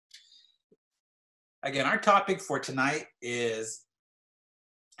Again, our topic for tonight is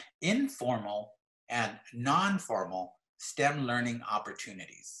informal and non-formal STEM learning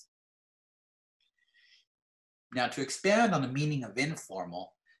opportunities. Now, to expand on the meaning of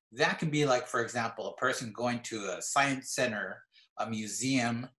informal, that can be like, for example, a person going to a science center, a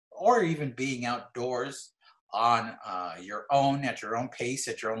museum, or even being outdoors on your own, at your own pace,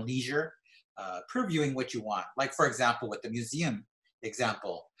 at your own leisure, previewing what you want. Like, for example, with the museum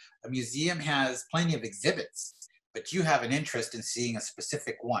example, a museum has plenty of exhibits, but you have an interest in seeing a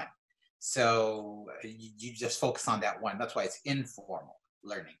specific one. So you just focus on that one. That's why it's informal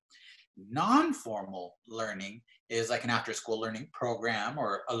learning. Non-formal learning is like an after-school learning program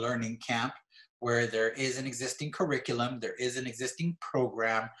or a learning camp where there is an existing curriculum, there is an existing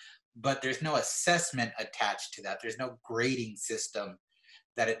program, but there's no assessment attached to that. There's no grading system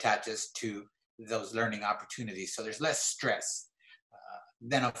that attaches to those learning opportunities. So there's less stress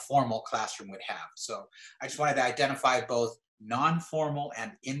than a formal classroom would have. So I just wanted to identify both non-formal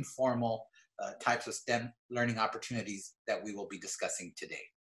and informal types of STEM learning opportunities that we will be discussing today.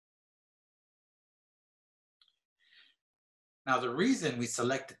 Now, the reason we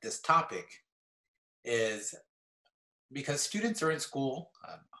selected this topic is because students are in school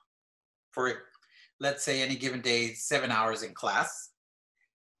for, let's say, any given day, 7 hours in class.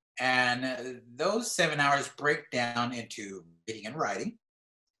 And those 7 hours break down into reading and writing,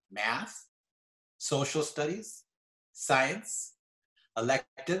 math, social studies, science,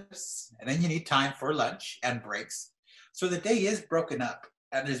 electives, and then you need time for lunch and breaks. So the day is broken up,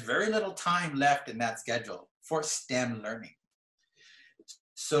 and there's very little time left in that schedule for STEM learning.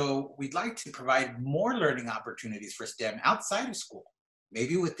 So we'd like to provide more learning opportunities for STEM outside of school,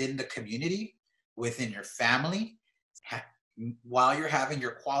 maybe within the community, within your family. While you're having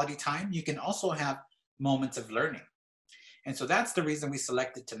your quality time, you can also have moments of learning. And so that's the reason we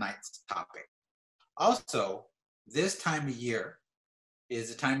selected tonight's topic. Also, this time of year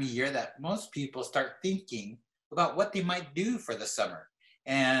is a time of year that most people start thinking about what they might do for the summer.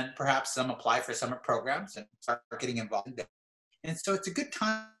 And perhaps some apply for summer programs and start getting involved in them. And so it's a good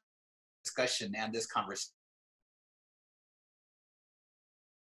time discussion and this conversation.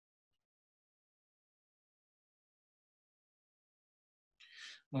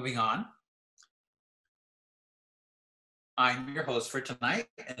 Moving on, I'm your host for tonight,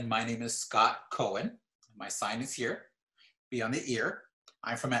 and my name is Scott Cohen. My sign is here, be on the ear.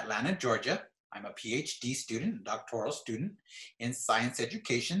 I'm from Atlanta, Georgia. I'm a PhD student, doctoral student in science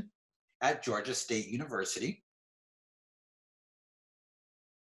education at Georgia State University.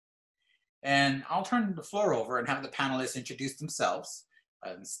 And I'll turn the floor over and have the panelists introduce themselves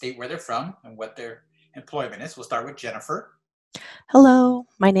and state where they're from and what their employment is. We'll start with Jennifer. Hello,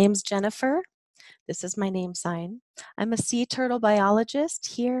 my name's Jennifer. This is my name sign. I'm a sea turtle biologist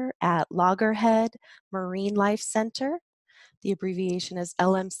here at Loggerhead Marine Life Center. The abbreviation is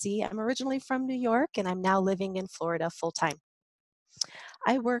LMC. I'm originally from New York and I'm now living in Florida full time.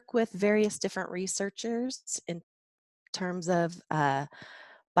 I work with various different researchers in terms of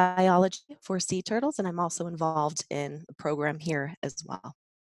biology for sea turtles, and I'm also involved in the program here as well.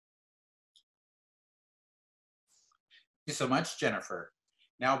 Thank you so much, Jennifer.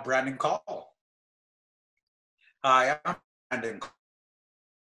 Now, Brandon Call. Hi, I'm Brandon.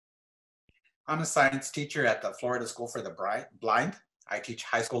 I'm a science teacher at the Florida School for the Blind. I teach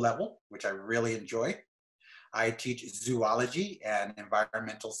high school level, which I really enjoy. I teach zoology and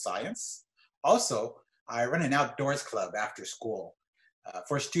environmental science. Also, I run an outdoors club after school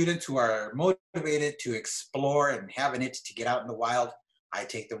for students who are motivated to explore and have an itch to get out in the wild. I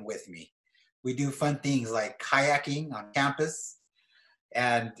take them with me. We do fun things like kayaking on campus,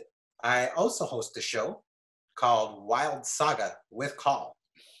 and I also host a show called Wild Saga with Call.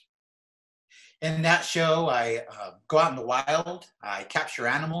 In that show, I go out in the wild, I capture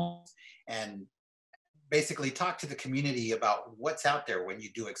animals, and basically talk to the community about what's out there when you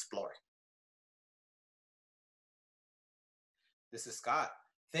do explore. This is Scott.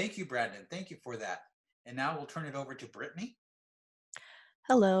 Thank you, Brandon. Thank you for that. And now we'll turn it over to Brittany.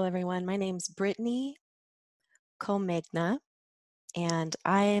 Hello, everyone. My name's Brittany Comegna, and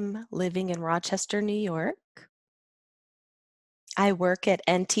I'm living in Rochester, New York. I work at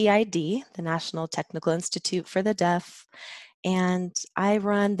NTID, the National Technical Institute for the Deaf, and I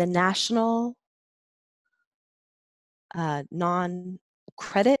run the National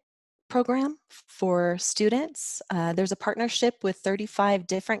Non-Credit Program for students. There's a partnership with 35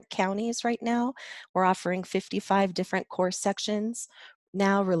 different counties right now. We're offering 55 different course sections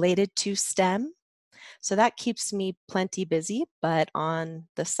now related to STEM. So that keeps me plenty busy, but on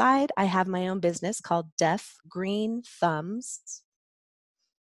the side, I have my own business called Deaf Green Thumbs.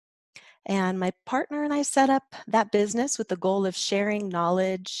 And my partner and I set up that business with the goal of sharing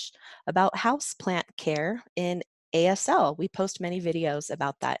knowledge about houseplant care in ASL. We post many videos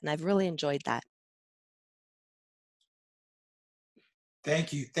about that, and I've really enjoyed that.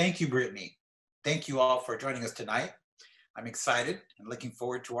 Thank you, Brittany. Thank you all for joining us tonight. I'm excited and looking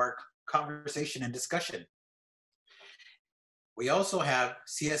forward to our conversation and discussion. We also have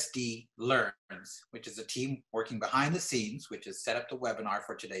CSD Learns, which is a team working behind the scenes, which has set up the webinar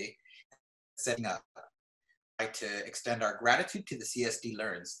for today, setting up. I'd like to extend our gratitude to the CSD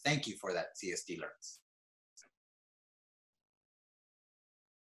Learns. Thank you for that, CSD Learns.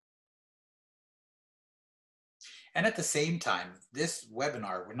 And at the same time, this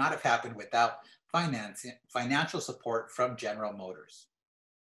webinar would not have happened without financial support from General Motors,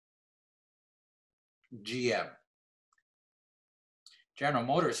 GM. General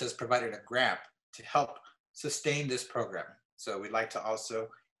Motors has provided a grant to help sustain this program. So we'd like to also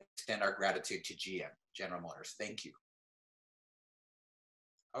extend our gratitude to GM, General Motors. Thank you.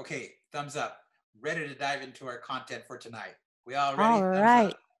 Okay, thumbs up. Ready to dive into our content for tonight. We all ready? All Thumbs up.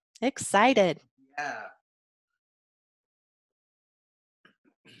 right. Excited. Yeah.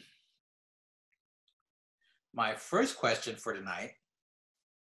 My first question for tonight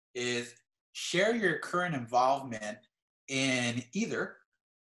is share your current involvement in either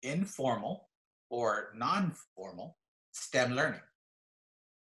informal or non-formal STEM learning.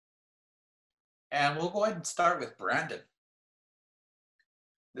 And we'll go ahead and start with Brandon.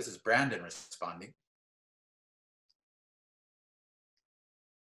 This is Brandon responding.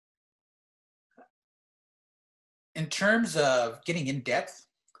 In terms of getting in depth,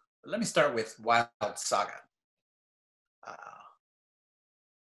 let me start with Wild Saga. Uh,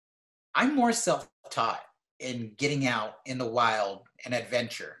 I'm more self-taught in getting out in the wild and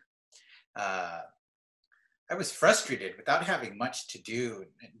adventure. Uh, I was frustrated without having much to do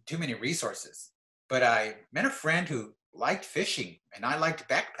and too many resources. But I met a friend who liked fishing and I liked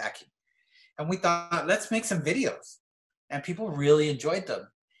backpacking. And we thought, let's make some videos. And people really enjoyed them.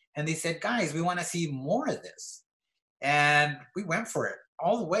 And they said, guys, we want to see more of this. And we went for it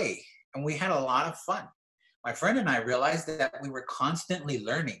all the way. And we had a lot of fun. My friend and I realized that we were constantly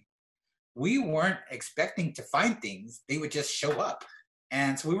learning. We weren't expecting to find things, they would just show up.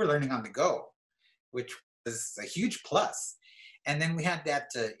 And so we were learning on the go, which was a huge plus. And then we had that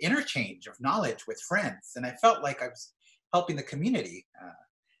interchange of knowledge with friends. And I felt like I was helping the community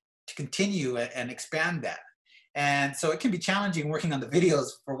to continue and expand that. And so it can be challenging working on the videos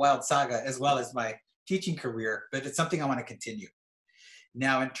for Wild Saga as well as my teaching career, but it's something I want to continue.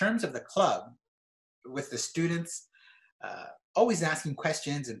 Now, in terms of the club, with the students, always asking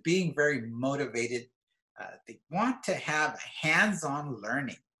questions and being very motivated, they want to have hands-on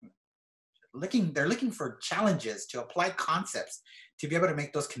learning. They're looking for challenges to apply concepts to be able to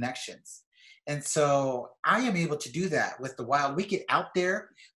make those connections. And so I am able to do that with the wild. We get out there,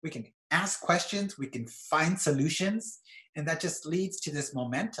 we can ask questions, we can find solutions, and that just leads to this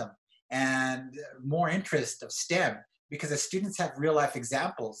momentum and more interest of STEM because as students have real life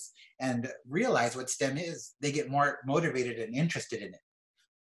examples and realize what STEM is, they get more motivated and interested in it.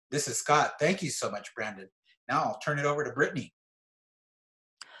 This is Scott. Thank you so much, Brandon. Now I'll turn it over to Brittany.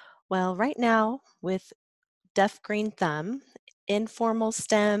 Well, right now, with Deaf Green Thumb, informal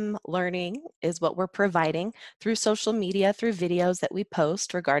STEM learning is what we're providing through social media, through videos that we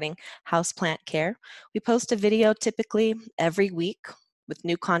post regarding houseplant care. We post a video typically every week with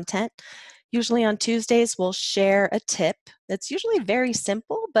new content. Usually on Tuesdays, we'll share a tip that's usually very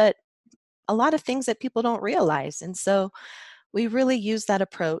simple, but a lot of things that people don't realize. And so we really use that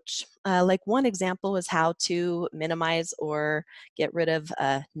approach. Like one example is how to minimize or get rid of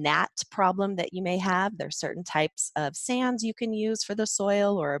a gnat problem that you may have. There's certain types of sands you can use for the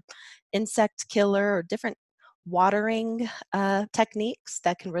soil or insect killer or different watering techniques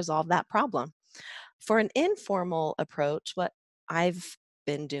that can resolve that problem. For an informal approach, what I've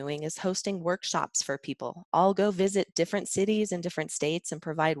been doing is hosting workshops for people. I'll go visit different cities and different states and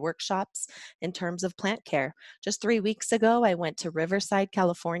provide workshops in terms of plant care. Just 3 weeks ago, I went to Riverside,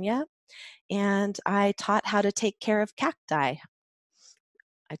 California, and I taught how to take care of cacti.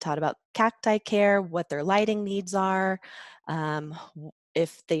 I taught about cacti care, what their lighting needs are,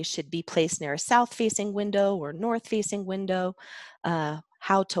 if they should be placed near a south-facing window or north-facing window,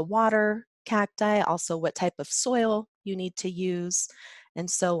 how to water cacti, also what type of soil you need to use, and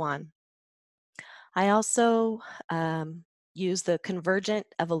so on. I also use the convergent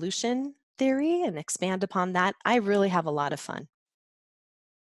evolution theory and expand upon that. I really have a lot of fun.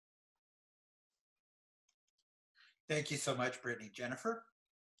 Thank you so much, Brittany. Jennifer?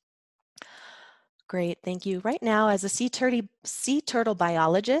 Great, thank you. Right now, as a sea turtle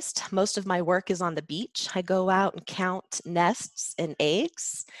biologist, most of my work is on the beach. I go out and count nests and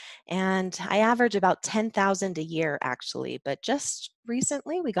eggs, and I average about 10,000 a year actually. But just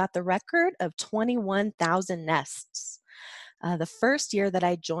recently, we got the record of 21,000 nests. The first year that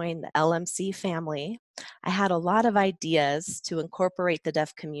I joined the LMC family, I had a lot of ideas to incorporate the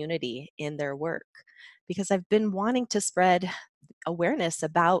deaf community in their work because I've been wanting to spread awareness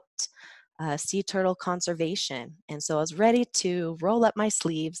about sea turtle conservation. And so I was ready to roll up my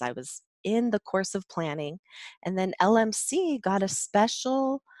sleeves. I was in the course of planning, and then LMC got a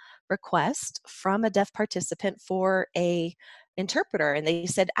special request from a deaf participant for a interpreter, and they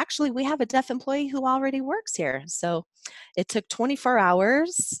said, actually, we have a deaf employee who already works here. So it took 24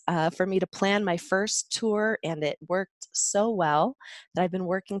 hours for me to plan my first tour, and it worked so well that I've been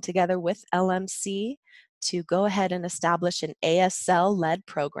working together with LMC to go ahead and establish an ASL led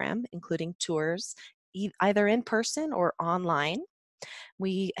program, including tours either in person or online.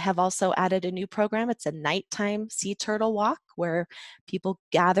 We have also added a new program. It's a nighttime sea turtle walk where people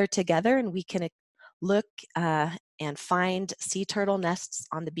gather together and we can look and find sea turtle nests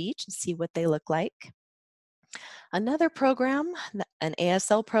on the beach and see what they look like. Another program, an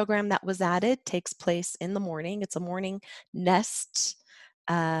ASL program that was added, takes place in the morning. It's a morning nest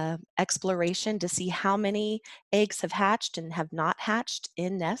exploration to see how many eggs have hatched and have not hatched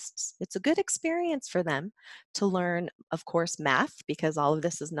in nests. It's a good experience for them to learn, of course, math, because all of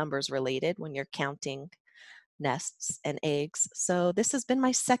this is numbers related when you're counting nests and eggs. So this has been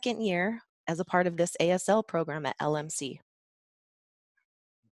my second year as a part of this ASL program at LMC.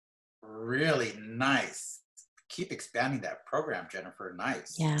 Really nice. Keep expanding that program, Jennifer.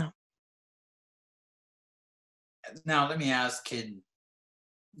 Nice. Yeah. Now, let me ask, can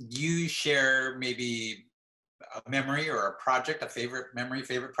you share maybe a memory or a project, a favorite memory,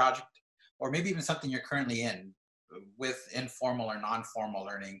 favorite project, or maybe even something you're currently in with informal or non-formal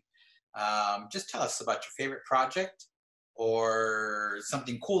learning? Just tell us about your favorite project or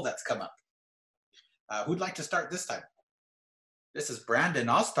something cool that's come up. Who'd like to start this time? This is Brandon.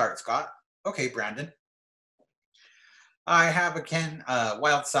 I'll start, Scott. Okay, Brandon. I have again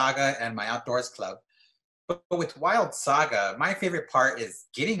Wild Saga and my outdoors club. But with Wild Saga, my favorite part is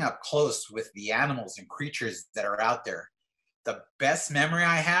getting up close with the animals and creatures that are out there. The best memory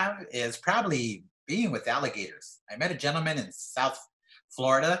I have is probably being with alligators. I met a gentleman in South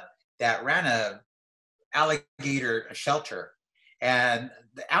Florida that ran a alligator shelter, and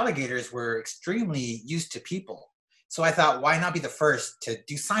the alligators were extremely used to people. So I thought, why not be the first to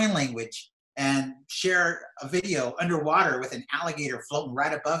do sign language and share a video underwater with an alligator floating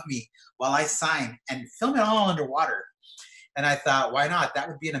right above me while I sign and film it all underwater? And I thought, why not? That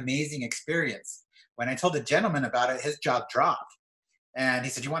would be an amazing experience. When I told the gentleman about it, his jaw dropped. And he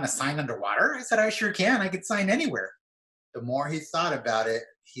said, "You want to sign underwater?" I said, "I sure can. I could sign anywhere." The more he thought about it,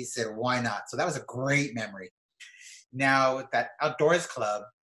 he said, "Why not?" So that was a great memory. Now, with that outdoors club,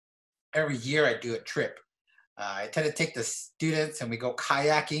 every year I do a trip. I tend to take the students and we go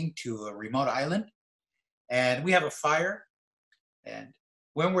kayaking to a remote island, and we have a fire. And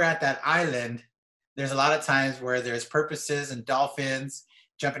when we're at that island, there's a lot of times where there's porpoises and dolphins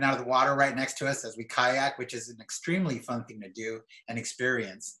jumping out of the water right next to us as we kayak, which is an extremely fun thing to do and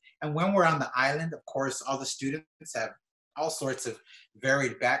experience. And when we're on the island, of course, all the students have all sorts of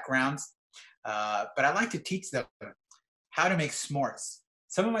varied backgrounds. But I like to teach them how to make s'mores.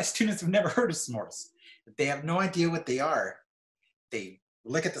 Some of my students have never heard of s'mores. They have no idea what they are. They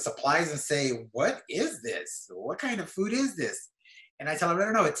look at the supplies and say, "What is this? What kind of food is this?" And I tell them,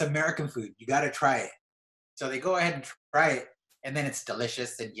 "No, no, it's American food. You got to try it." So they go ahead and try it, and then it's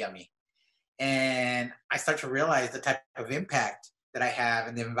delicious and yummy. And I start to realize the type of impact that I have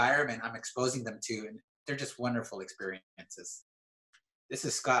in the environment I'm exposing them to, and they're just wonderful experiences. This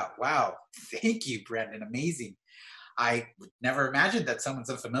is Scott. Wow. Thank you, Brandon. Amazing. I would never imagined that someone's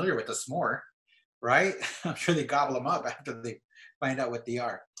unfamiliar with a s'more, right? I'm sure they gobble them up after they find out what they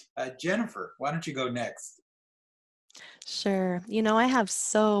are. Jennifer, why don't you go next? Sure. I have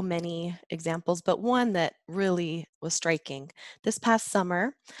so many examples, but one that really was striking. This past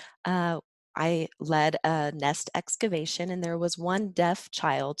summer, uh, I led a nest excavation, and there was one deaf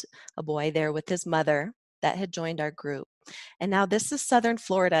child, a boy there with his mother that had joined our group. And now this is Southern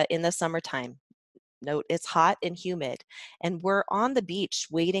Florida in the summertime. Note it's hot and humid, and we're on the beach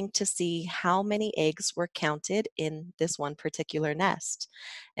waiting to see how many eggs were counted in this one particular nest.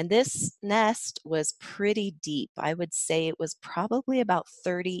 And this nest was pretty deep. I would say it was probably about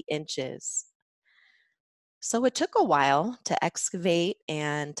 30 inches. So it took a while to excavate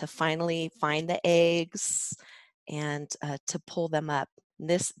and to finally find the eggs and to pull them up.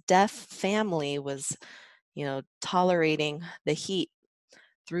 This deaf family was, tolerating the heat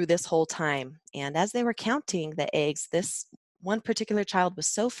through this whole time. And as they were counting the eggs, this one particular child was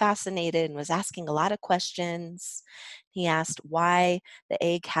so fascinated and was asking a lot of questions. He asked why the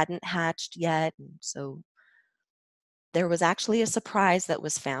egg hadn't hatched yet. And so there was actually a surprise that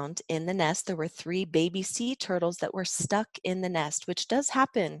was found in the nest. There were three baby sea turtles that were stuck in the nest, which does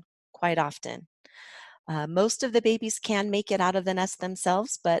happen quite often. Most of the babies can make it out of the nest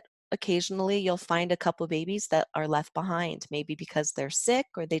themselves, but occasionally you'll find a couple babies that are left behind, maybe because they're sick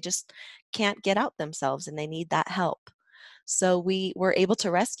or they just can't get out themselves and they need that help. So we were able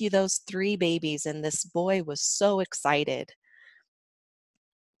to rescue those three babies, and this boy was so excited.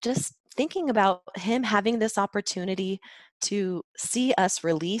 Just thinking about him having this opportunity to see us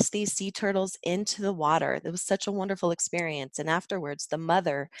release these sea turtles into the water, it was such a wonderful experience. And afterwards, the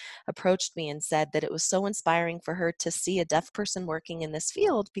mother approached me and said that it was so inspiring for her to see a deaf person working in this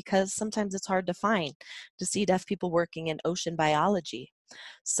field, because sometimes it's hard to find, to see deaf people working in ocean biology.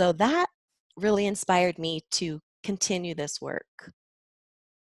 So that really inspired me to continue this work.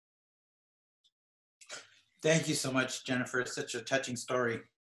 Thank you so much, Jennifer. Such a touching story.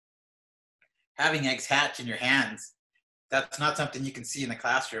 Having eggs hatch in your hands, that's not something you can see in the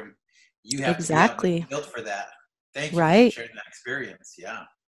classroom. You have to be out in the Exactly. field for that. Thank you for Right. sharing that experience. Yeah.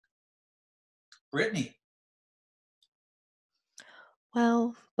 Brittany,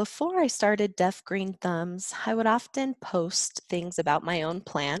 Well, before I started Deaf Green Thumbs, I would often post things about my own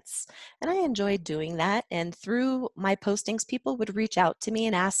plants, and I enjoyed doing that. And through my postings, people would reach out to me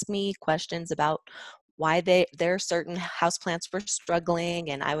and ask me questions about why their certain houseplants were struggling,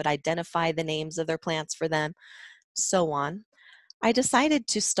 and I would identify the names of their plants for them, so on. I decided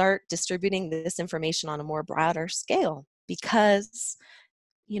to start distributing this information on a more broader scale because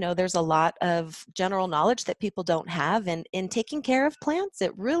there's a lot of general knowledge that people don't have. And in taking care of plants,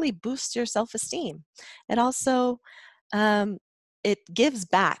 it really boosts your self-esteem. It also um, it gives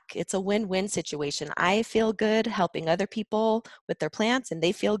back. It's a win-win situation. I feel good helping other people with their plants, and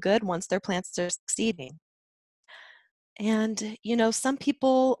they feel good once their plants are succeeding. And some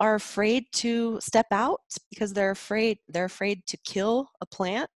people are afraid to step out because they're afraid to kill a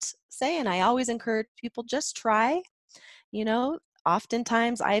plant, say, and I always encourage people, just try. you know,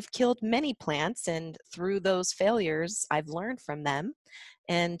 Oftentimes I've killed many plants, and through those failures, I've learned from them.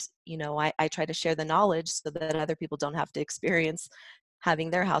 And, I try to share the knowledge so that other people don't have to experience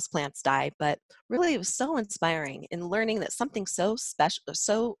having their house plants die. But really, it was so inspiring in learning that something so special,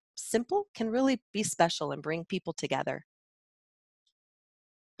 so simple, can really be special and bring people together.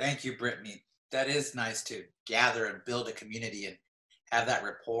 thank you, Brittany. That is nice to gather and build a community and have that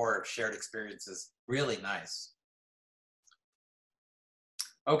rapport of shared experiences. Really nice.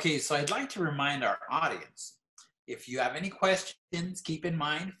 Okay, so I'd like to remind our audience, if you have any questions, keep in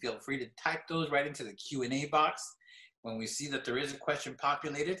mind, feel free to type those right into the Q&A box. When we see that there is a question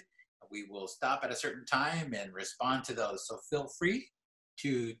populated, we will stop at a certain time and respond to those. So feel free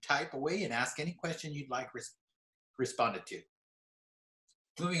to type away and ask any question you'd like responded to.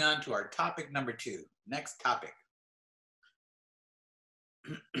 Moving on to our topic number 2. Next topic.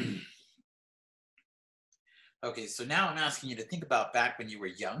 Okay, so now I'm asking you to think about back when you were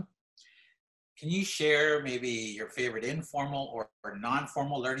young. Can you share maybe your favorite informal or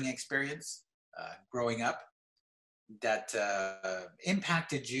non-formal learning experience growing up that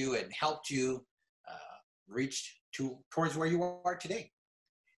impacted you and helped you reach towards where you are today?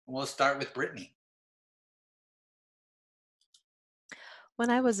 And we'll start with Brittany. When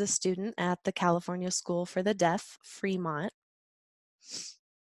I was a student at the California School for the Deaf, Fremont,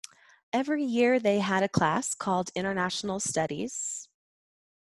 every year they had a class called International Studies.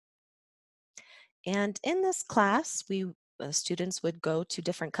 And in this class, students would go to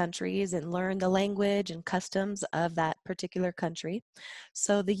different countries and learn the language and customs of that particular country.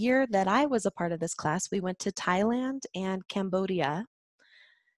 So the year that I was a part of this class, we went to Thailand and Cambodia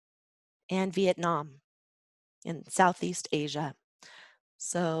and Vietnam in Southeast Asia.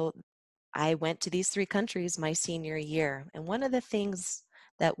 So I went to these three countries my senior year. And one of the things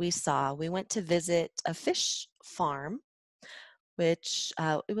that we went to visit a fish farm, which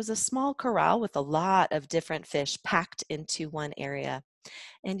it was a small corral with a lot of different fish packed into one area.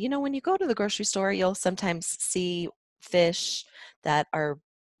 And when you go to the grocery store, you'll sometimes see fish that are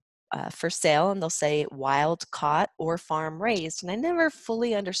for sale, and they'll say wild caught or farm raised. And I never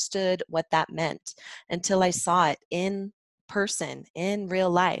fully understood what that meant until I saw it in person, in real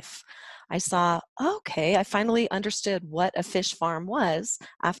life. I saw, okay, I finally understood what a fish farm was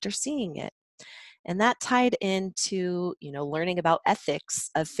after seeing it. And that tied into, learning about ethics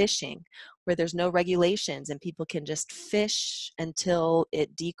of fishing. where there's no regulations and people can just fish until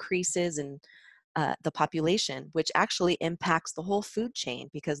it decreases in the population, which actually impacts the whole food chain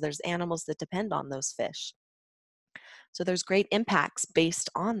because there's animals that depend on those fish. So there's great impacts based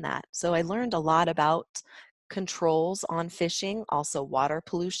on that. So I learned a lot about controls on fishing, also water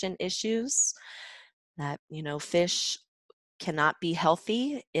pollution issues, that, fish cannot be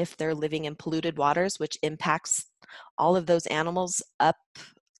healthy if they're living in polluted waters, which impacts all of those animals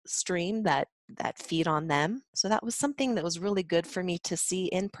upstream that feed on them. So that was something that was really good for me to see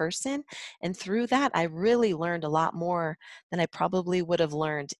in person. And through that, I really learned a lot more than I probably would have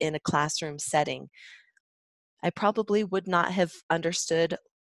learned in a classroom setting. I probably would not have understood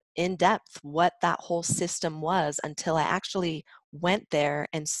in depth what that whole system was until I actually went there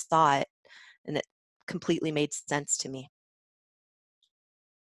and saw it, and it completely made sense to me.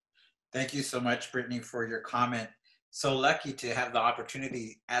 Thank you so much, Brittany, for your comment. So lucky to have the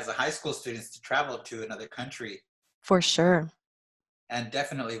opportunity as a high school student to travel to another country. For sure. And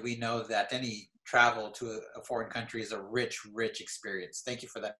definitely we know that any travel to a foreign country is a rich, rich experience. Thank you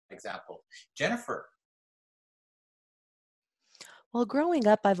for that example. Jennifer. Well, growing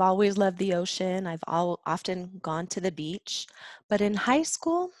up, I've always loved the ocean. Often gone to the beach. But in high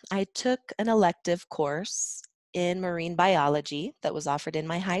school, I took an elective course in marine biology that was offered in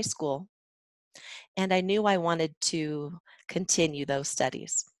my high school. And I knew I wanted to continue those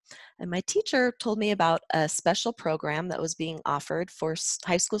studies. And my teacher told me about a special program that was being offered for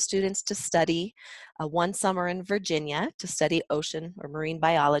high school students to study one summer in Virginia to study ocean or marine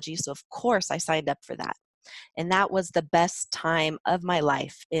biology. So, of course, I signed up for that. And that was the best time of my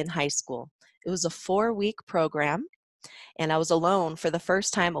life in high school. It was a 4-week program, and I was alone for the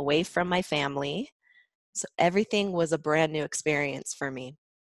first time away from my family. So everything was a brand new experience for me.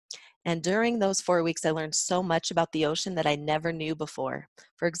 And during those 4 weeks, I learned so much about the ocean that I never knew before.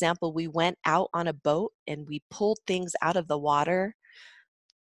 For example, we went out on a boat and we pulled things out of the water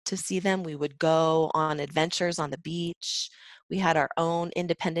to see them. We would go on adventures on the beach. We had our own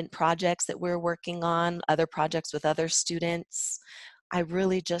independent projects that we were working on, other projects with other students. I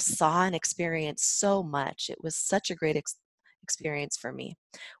really just saw and experienced so much. It was such a great experience for me.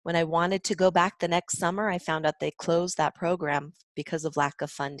 When I wanted to go back the next summer, I found out they closed that program because of lack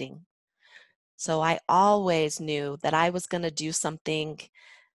of funding. So I always knew that I was going to do something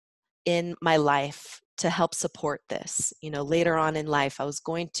in my life to help support this. Later on in life, I was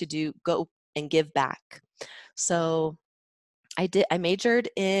going to go and give back. So I majored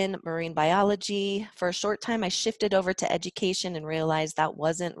in marine biology. For a short time, I shifted over to education and realized that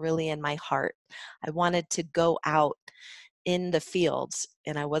wasn't really in my heart. I wanted to go out in the fields,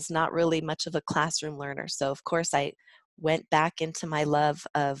 and I was not really much of a classroom learner. So of course, I went back into my love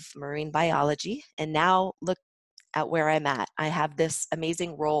of marine biology, and now look at where I'm at. I have this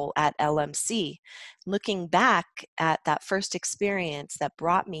amazing role at LMC. Looking back at that first experience that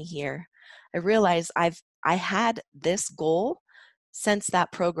brought me here, I realized I had this goal since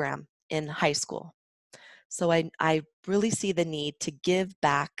that program in high school. So I really see the need to give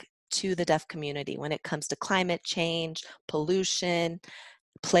back to the deaf community when it comes to climate change, pollution,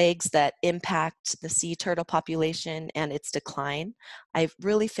 plagues that impact the sea turtle population and its decline. I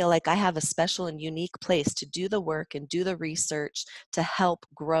really feel like I have a special and unique place to do the work and do the research to help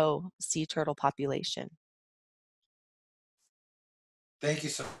grow sea turtle population. Thank you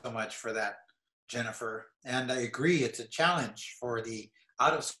so much for that, Jennifer. And I agree, it's a challenge for the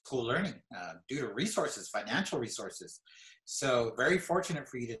out of school learning due to resources, financial resources. So, very fortunate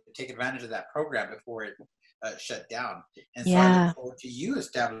for you to take advantage of that program before it shut down. And so, I look Yeah, forward to you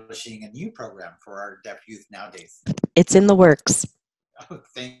establishing a new program for our deaf youth nowadays. it's in the works. Oh,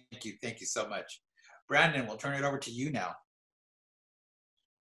 thank you. Thank you so much. Brandon, we'll turn it over to you now.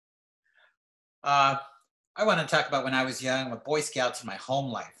 Uh, I want to talk about when I was young with Boy Scouts in my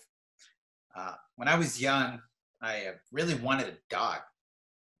home life. When I was young, I really wanted a dog,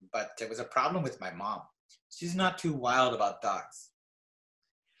 but there was a problem with my mom. She's not too wild about dogs.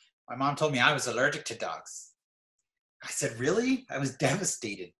 My mom told me I was allergic to dogs. I said, really? I was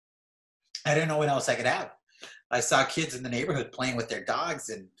devastated. I didn't know what else I could have. I saw kids in the neighborhood playing with their dogs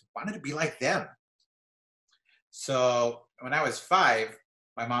and wanted to be like them. So when I was 5,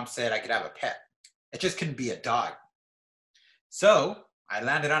 my mom said I could have a pet. It just couldn't be a dog. So I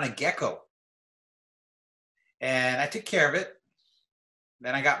landed on a gecko and I took care of it.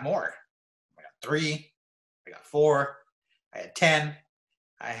 Then I got more. I got 3, I got 4, I had 10,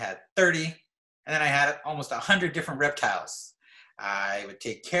 I had 30, and then I had almost 100 different reptiles. I would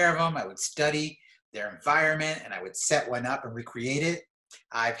take care of them, I would study their environment, and I would set one up and recreate it.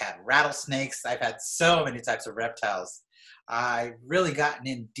 I've had rattlesnakes, I've had so many types of reptiles. I really gotten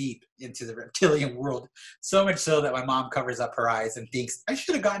in deep into the reptilian world, so much so that my mom covers up her eyes and thinks I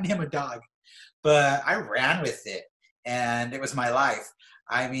should have gotten him a dog. But I ran with it and it was my life.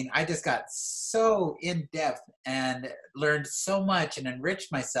 I mean, I just got so in depth and learned so much and enriched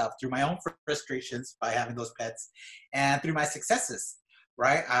myself through my own frustrations by having those pets and through my successes.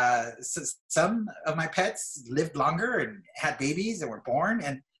 Right. So some of my pets lived longer and had babies and were born.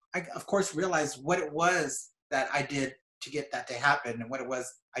 And I, of course, realized what it was that I did to get that to happen and what it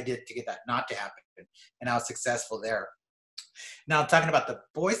was I did to get that not to happen. And I was successful there. Now, talking about the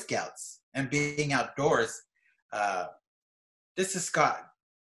Boy Scouts and being outdoors, uh, this is Scott.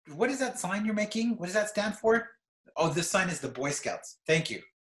 What is that sign you're making? What does that stand for? Oh, this sign is the Boy Scouts. Thank you.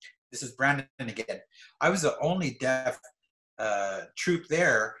 This is Brandon again. I was the only deaf troop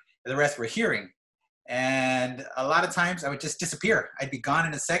there. The rest were hearing. And a lot of times I would just disappear. I'd be gone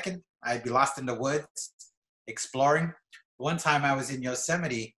in a second. I'd be lost in the woods exploring. One time I was in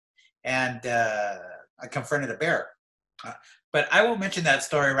Yosemite and I confronted a bear. Uh, but I won't mention that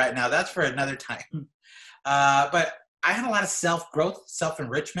story right now. That's for another time. But I had a lot of self growth, self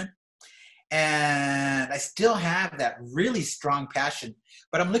enrichment, and I still have that really strong passion.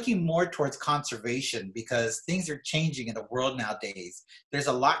 But I'm looking more towards conservation because things are changing in the world nowadays. There's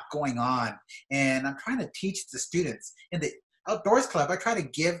a lot going on, and I'm trying to teach the students in the outdoors club. I try to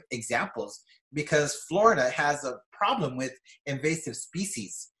give examples because Florida has a problem with invasive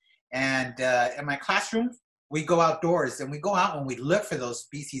species, and in my classroom we go outdoors and we go out and we look for those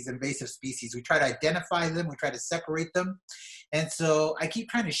species, invasive species. We try to identify them, we try to separate them. And so I keep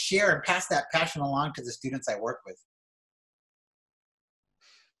trying to share and pass that passion along to the students I work with.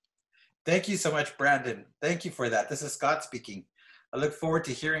 Thank you so much, Brandon. Thank you for that. This is Scott speaking. I look forward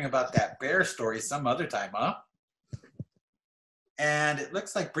to hearing about that bear story some other time, huh? And it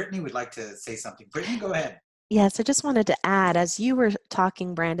looks like Brittany would like to say something. Brittany, go ahead. Yes, I just wanted to add, as you were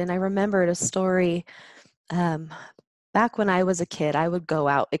talking, Brandon, I remembered a story. Um, Back when I was a kid, I would go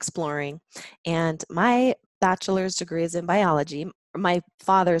out exploring, and my bachelor's degree is in biology. My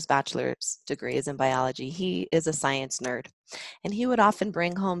father's bachelor's degree is in biology. He is a science nerd, and he would often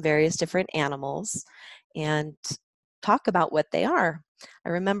bring home various different animals and talk about what they are. I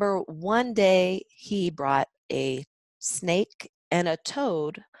remember one day he brought a snake and a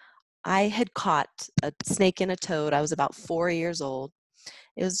toad. I had caught a snake and a toad. I was about 4 years old.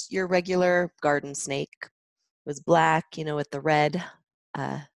 It was your regular garden snake. It was black, with the red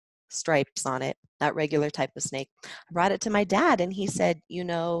uh, stripes on it, that regular type of snake. I brought it to my dad, and he said,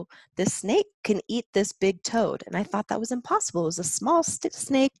 this snake can eat this big toad. And I thought that was impossible. It was a small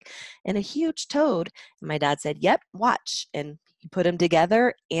snake and a huge toad. And my dad said, yep, watch. And he put them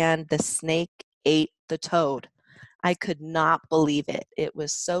together, and the snake ate the toad. I could not believe it. It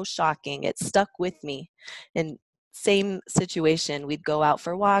was so shocking. It stuck with me. And same situation, we'd go out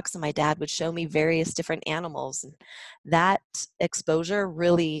for walks and my dad would show me various different animals. And that exposure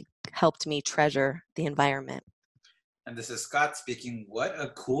really helped me treasure the environment. And this is Scott speaking. What a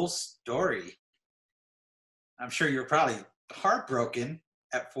cool story. I'm sure you're probably heartbroken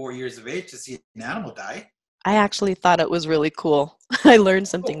at 4 years of age to see an animal die. I actually thought it was really cool. I learned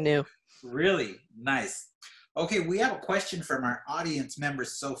something Oh, new. really nice. Okay, we have a question from our audience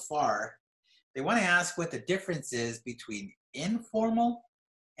members so far. They want to ask what the difference is between informal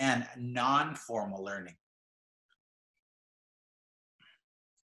and non-formal learning.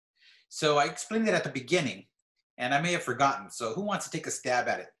 So I explained it at the beginning, and I may have forgotten. So who wants to take a stab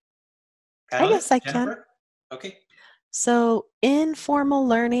at it? I guess Panelists, I can. Jennifer? Okay. So, informal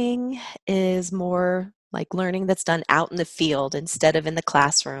learning is more like learning that's done out in the field instead of in the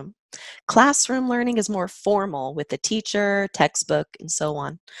classroom. Classroom learning is more formal with a teacher, textbook, and so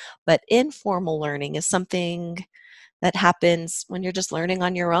on. But informal learning is something that happens when you're just learning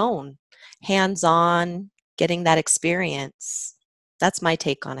on your own, hands on, getting that experience. That's my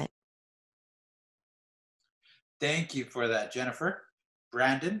take on it. Thank you for that, Jennifer.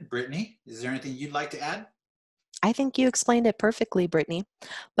 Brandon, Brittany, is there anything you'd like to add? I think you explained it perfectly, Brittany.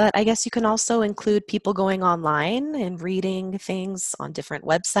 But I guess you can also include people going online and reading things on different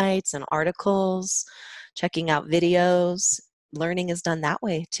websites and articles, checking out videos. Learning is done that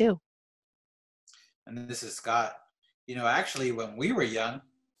way too. And this is Scott. Actually, when we were young,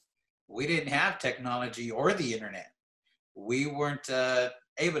 we didn't have technology or the internet. We weren't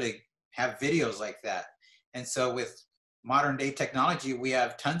able to have videos like that. And so, with modern day technology, we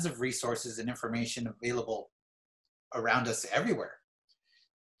have tons of resources and information available around us everywhere.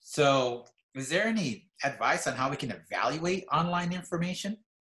 So, is there any advice on how we can evaluate online information,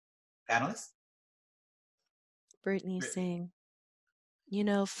 panelists? Brittany Brittany.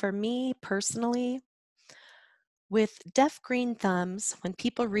 saying, for me personally, With deaf green thumbs, when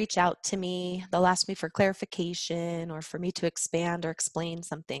people reach out to me, they'll ask me for clarification or for me to expand or explain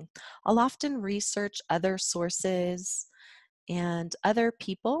something. I'll often research other sources and other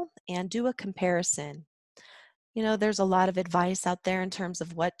people and do a comparison. There's a lot of advice out there in terms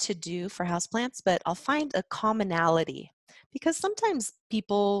of what to do for houseplants, but I'll find a commonality because sometimes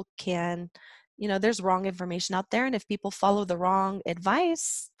people can, there's wrong information out there, and if people follow the wrong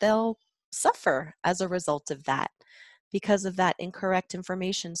advice, they'll suffer as a result of that because of that incorrect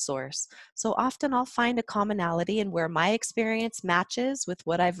information source. So often I'll find a commonality, and where my experience matches with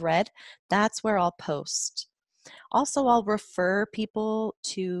what I've read, that's where I'll post. Also, I'll refer people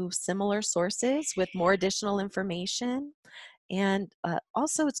to similar sources with more additional information. And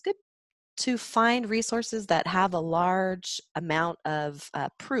also, it's good to find resources that have a large amount of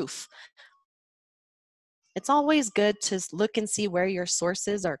proof. It's always good to look and see where your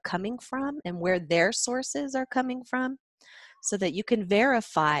sources are coming from and where their sources are coming from so that you can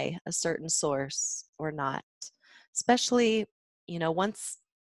verify a certain source or not. Especially, once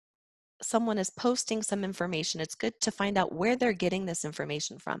someone is posting some information, it's good to find out where they're getting this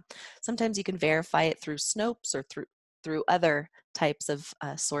information from. Sometimes you can verify it through Snopes or through other types of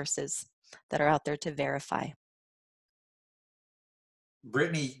sources that are out there to verify.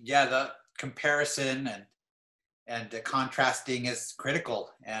 Brittany, yeah, the comparison and the contrasting is critical,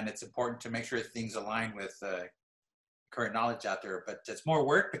 and it's important to make sure things align with current knowledge out there. But it's more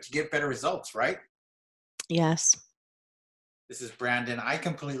work, but you get better results, right? Yes. This is Brandon. I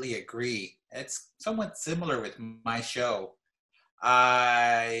completely agree. It's somewhat similar with my show.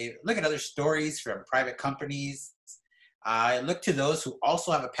 I look at other stories from private companies. I look to those who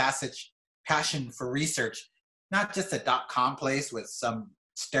also have a passion for research, not just a .com place with some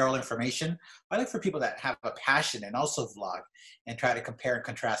sterile information. I look for people that have a passion and also vlog and try to compare and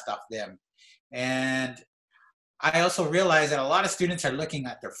contrast off them. And I also realize that a lot of students are looking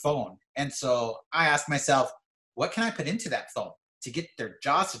at their phone. And so I ask myself, what can I put into that phone to get their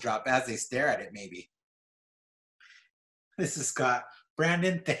jaws to drop as they stare at it, maybe? This is Scott.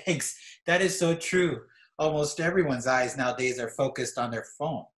 Brandon, thanks. That is so true. Almost everyone's eyes nowadays are focused on their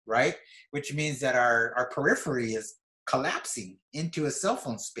phone, right? Which means that our periphery is collapsing into a cell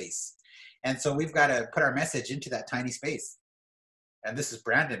phone space. And so we've got to put our message into that tiny space. And this is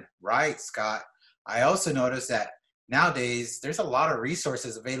Brandon. Right, Scott. I also noticed that nowadays there's a lot of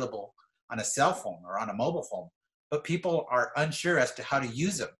resources available on a cell phone or on a mobile phone, but people are unsure as to how to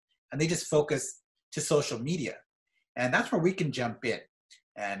use them. And they just focus to social media. And that's where we can jump in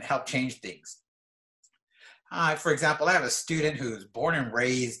and help change things. For example, I have a student who's born and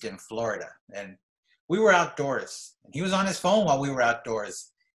raised in Florida, and we were outdoors. And he was on his phone while we were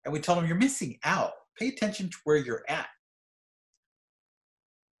outdoors. And we told him, you're missing out. Pay attention to where you're at.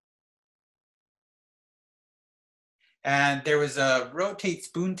 And there was a rotate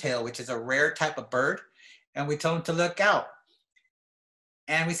spoontail, which is a rare type of bird. And we told him to look out.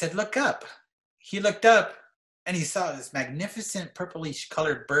 And we said, look up. He looked up and he saw this magnificent purplish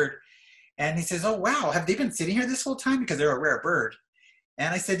colored bird. And he says, oh, wow, have they been sitting here this whole time? Because they're a rare bird.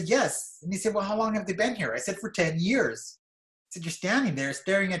 And I said, yes. And he said, well, how long have they been here? I said, for 10 years. I said, you're standing there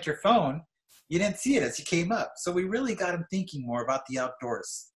staring at your phone. You didn't see it as you came up. So we really got him thinking more about the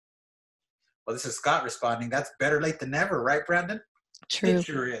outdoors. Well, this is Scott responding. That's better late than never, right, Brandon? True. It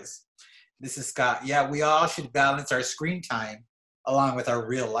sure is. This is Scott. Yeah, we all should balance our screen time along with our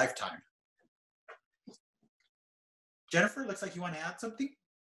real lifetime. Jennifer, looks like you want to add something?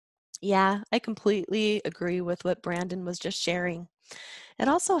 Yeah, I completely agree with what Brandon was just sharing. It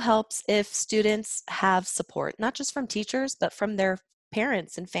also helps if students have support, not just from teachers, but from their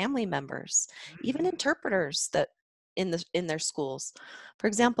parents and family members, even interpreters that in their schools. For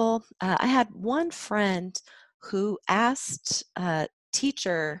example, I had one friend who asked a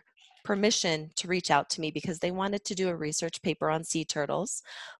teacher permission to reach out to me because they wanted to do a research paper on sea turtles,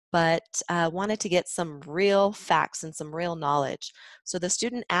 but wanted to get some real facts and some real knowledge. So the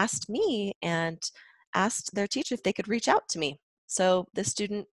student asked me and asked their teacher if they could reach out to me. So the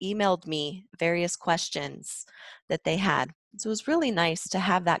student emailed me various questions that they had. So it was really nice to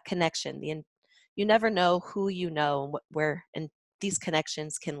have that connection. You never know who you know where and these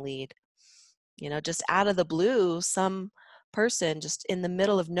connections can lead. Just out of the blue, some person just in the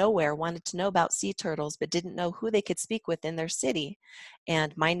middle of nowhere wanted to know about sea turtles but didn't know who they could speak with in their city.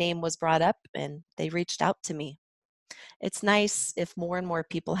 And my name was brought up and they reached out to me. It's nice if more and more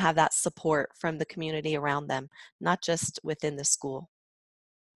people have that support from the community around them, not just within the school.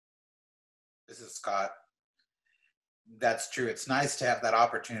 This is Scott. That's true. It's nice to have that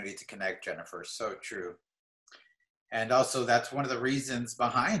opportunity to connect, Jennifer. So true. And also, that's one of the reasons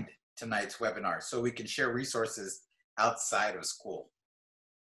behind tonight's webinar, so we can share resources outside of school.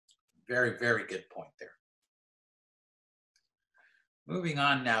 Very, very good point there. Moving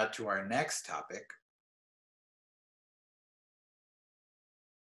on now to our next topic.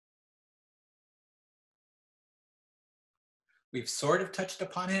 We've sort of touched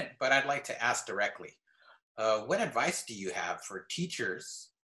upon it, but I'd like to ask directly. What advice do you have for teachers,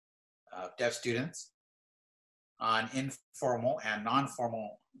 deaf students, on informal and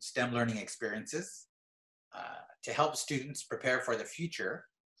non-formal STEM learning experiences to help students prepare for the future?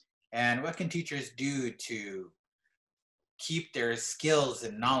 And what can teachers do to keep their skills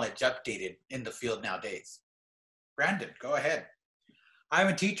and knowledge updated in the field nowadays? Brandon, go ahead. I'm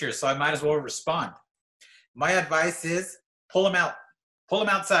a teacher, so I might as well respond. My advice is pull them out. Pull them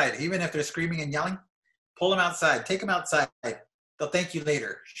outside. Even if they're screaming and yelling, pull them outside. Take them outside. They'll thank you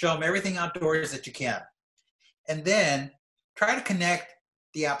later. Show them everything outdoors that you can. And then try to connect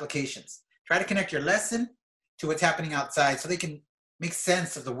the applications. Try to connect your lesson to what's happening outside so they can make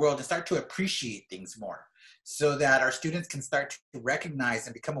sense of the world and start to appreciate things more so that our students can start to recognize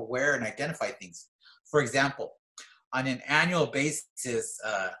and become aware and identify things. For example, on an annual basis,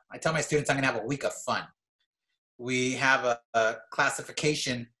 I tell my students I'm going to have a week of fun. We have a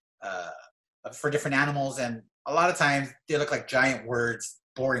classification for different animals, and a lot of times they look like giant words,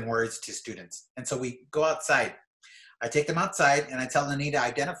 boring words to students. And so we go outside. I take them outside and I tell them they need to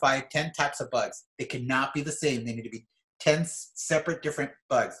identify 10 types of bugs. They cannot be the same. They need to be 10 separate different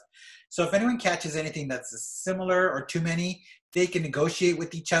bugs. So if anyone catches anything that's similar or too many, they can negotiate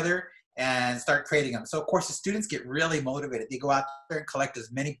with each other and start creating them. So of course the students get really motivated. They go out there and collect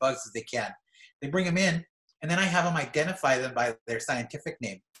as many bugs as they can. They bring them in, and then I have them identify them by their scientific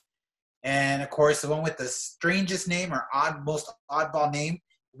name. And of course, the one with the strangest name or most oddball name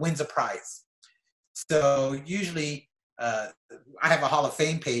wins a prize. So usually I have a Hall of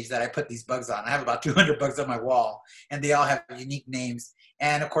Fame page that I put these bugs on. I have about 200 bugs on my wall, and they all have unique names.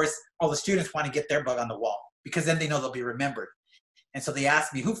 And of course, all the students want to get their bug on the wall because then they know they'll be remembered. And so they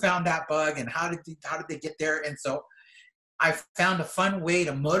ask me, who found that bug and how did they get there? And so I found a fun way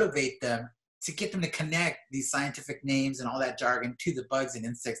to motivate them, to get them to connect these scientific names and all that jargon to the bugs and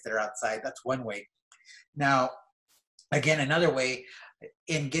insects that are outside. That's one way. Now, again, another way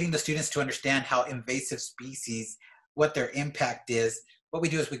in getting the students to understand how invasive species, what their impact is, what we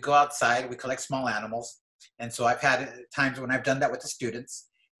do is we go outside, we collect small animals. And so I've had times when I've done that with the students.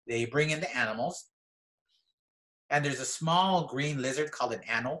 They bring in the animals, and there's a small green lizard called an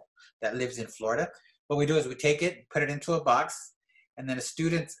anole that lives in Florida. What we do is we take it, put it into a box, and then the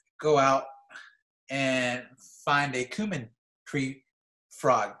students go out and find a cumin tree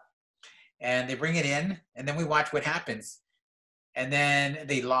frog. And they bring it in, and then we watch what happens. And then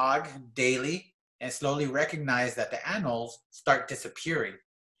they log daily and slowly recognize that the anoles start disappearing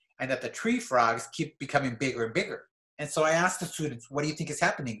and that the tree frogs keep becoming bigger and bigger. And so I asked the students, what do you think is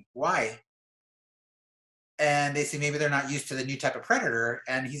happening? Why? And they say maybe they're not used to the new type of predator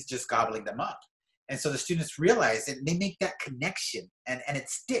and he's just gobbling them up. And so the students realize it and they make that connection, and it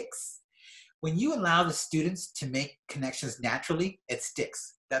sticks. When you allow the students to make connections naturally, it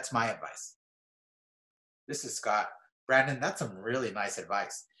sticks. That's my advice. This is Scott. Brandon, that's some really nice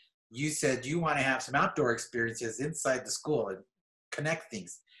advice. You said you want to have some outdoor experiences inside the school and connect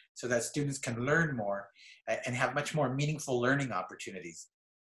things so that students can learn more and have much more meaningful learning opportunities.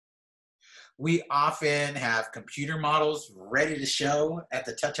 We often have computer models ready to show at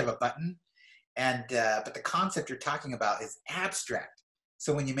the touch of a button, but the concept you're talking about is abstract.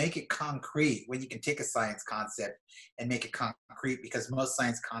 So when you make it concrete, when you can take a science concept and make it concrete, because most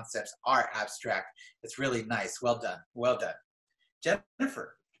science concepts are abstract, it's really nice. Well done. Well done.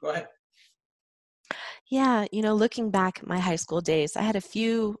 Jennifer, go ahead. Yeah, looking back at my high school days, I had a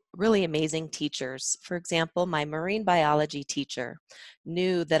few really amazing teachers. For example, my marine biology teacher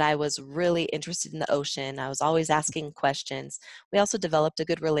knew that I was really interested in the ocean. I was always asking questions. We also developed a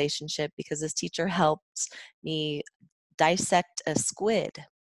good relationship because this teacher helped me dissect a squid.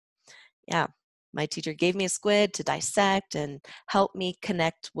 Yeah, my teacher gave me a squid to dissect and help me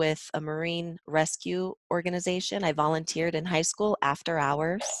connect with a marine rescue organization. I volunteered in high school after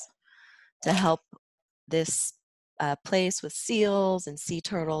hours to help this place with seals and sea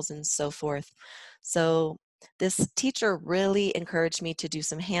turtles and so forth. So this teacher really encouraged me to do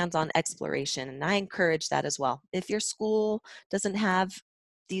some hands-on exploration, and I encourage that as well. If your school doesn't have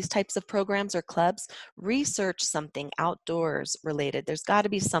these types of programs or clubs, research something outdoors related. There's got to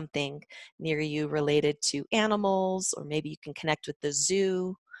be something near you related to animals, or maybe you can connect with the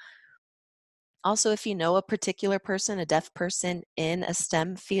zoo. Also, if you know a particular person, a deaf person in a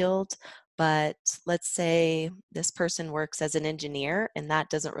STEM field, but let's say this person works as an engineer and that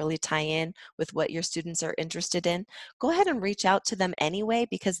doesn't really tie in with what your students are interested in. Go ahead and reach out to them anyway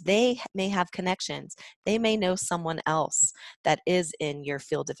because they may have connections. They may know someone else that is in your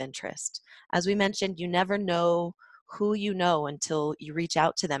field of interest. As we mentioned, you never know who you know until you reach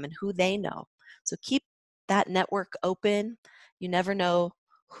out to them and who they know. So keep that network open. You never know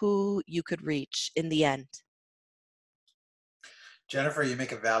who you could reach in the end. Jennifer, you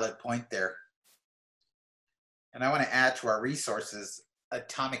make a valid point there. And I want to add to our resources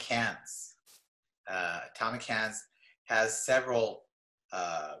Atomic Hands. Atomic Hands has several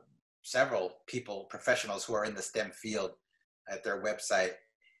people, professionals who are in the STEM field at their website.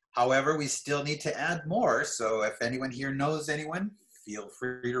 However, we still need to add more. So if anyone here knows anyone, feel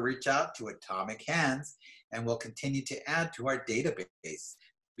free to reach out to Atomic Hands and we'll continue to add to our database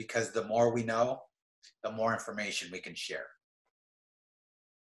because the more we know, the more information we can share.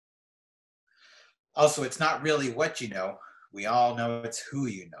 Also, it's not really what you know. We all know it's who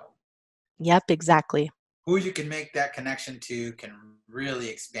you know. Yep, exactly. Who you can make that connection to can really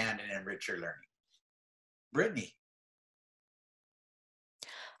expand and enrich your learning. Brittany.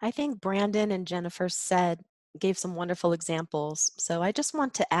 I think Brandon and Jennifer gave some wonderful examples. So I just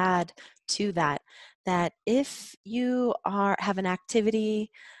want to add to that if you have an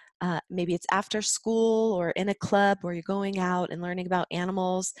activity, maybe it's after school or in a club where you're going out and learning about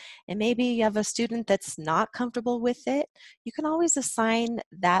animals, and maybe you have a student that's not comfortable with it, you can always assign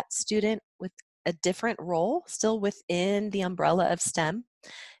that student with a different role, still within the umbrella of STEM.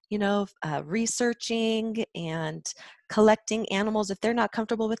 Researching and collecting animals. If they're not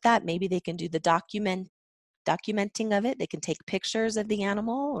comfortable with that, maybe they can do the documenting of it. They can take pictures of the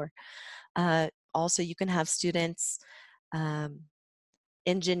animal, or also you can have students um,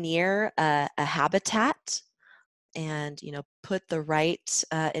 engineer a habitat and put the right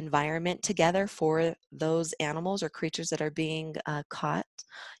environment together for those animals or creatures that are being caught.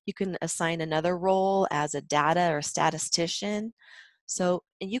 You can assign another role as a data or statistician. So,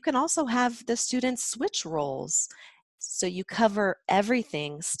 and you can also have the students switch roles. So you cover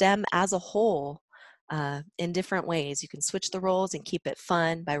everything, STEM as a whole, in different ways. You can switch the roles and keep it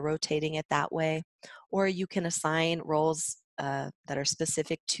fun by rotating it that way. Or you can assign roles that are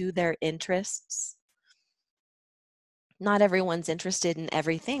specific to their interests. Not everyone's interested in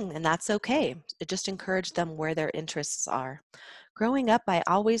everything, and that's okay. Just encourage them where their interests are. Growing up, I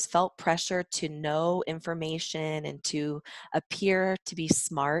always felt pressure to know information and to appear to be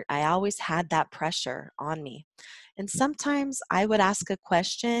smart. I always had that pressure on me. And sometimes I would ask a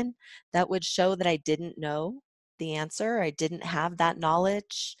question that would show that I didn't know the answer, I didn't have that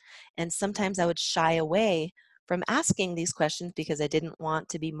knowledge. And sometimes I would shy away from asking these questions because I didn't want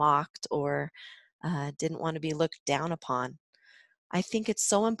to be mocked or didn't want to be looked down upon. I think it's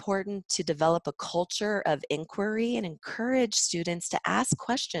so important to develop a culture of inquiry and encourage students to ask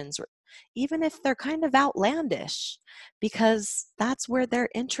questions, even if they're kind of outlandish, because that's where their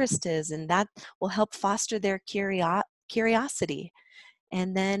interest is, and that will help foster their curiosity.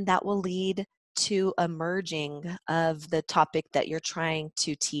 And then that will lead to a merging of the topic that you're trying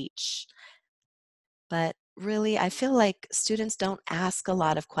to teach. But really, I feel like students don't ask a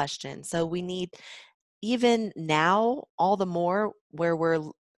lot of questions. So we need, even now, all the more where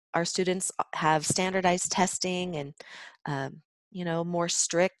our students have standardized testing and more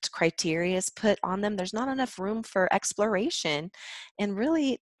strict criteria is put on them, there's not enough room for exploration and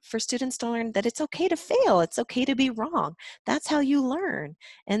really for students to learn that it's okay to fail, it's okay to be wrong. That's how you learn,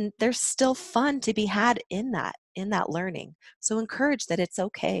 and there's still fun to be had in that learning. So encourage that it's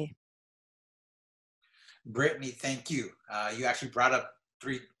okay. Brittany, thank you. You actually brought up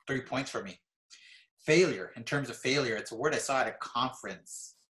three points for me. Failure, in terms of failure, it's a word I saw at a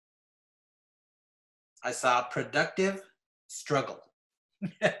conference. I saw productive struggle.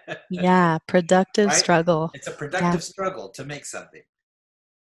 Yeah, productive Right? struggle. It's a Yeah. productive struggle to make something.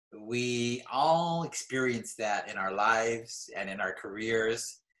 We all experience that in our lives and in our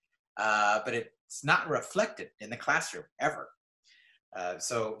careers, but it's not reflected in the classroom ever.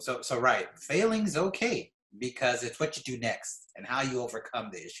 So right, failing's okay because it's what you do next and how you overcome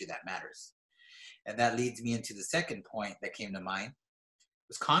the issue that matters. And that leads me into the second point that came to mind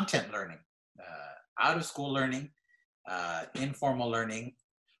was content learning, out of school learning, informal learning,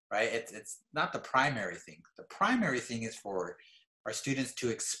 right? It's not the primary thing. The primary thing is for our students to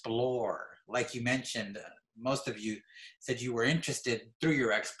explore. Like you mentioned, most of you said you were interested through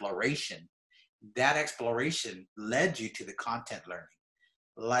your exploration. That exploration led you to the content learning.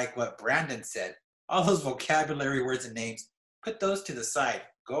 Like what Brandon said, all those vocabulary words and names, put those to the side.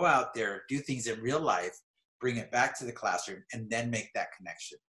 Go out there, do things in real life, bring it back to the classroom, and then make that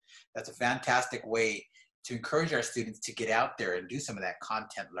connection. That's a fantastic way to encourage our students to get out there and do some of that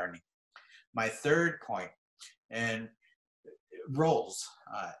content learning. My third point, and roles,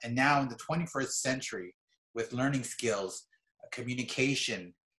 and now in the 21st century with learning skills,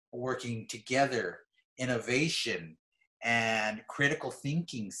 communication, working together, innovation, and critical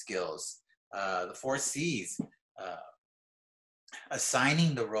thinking skills, the 4 C's, uh,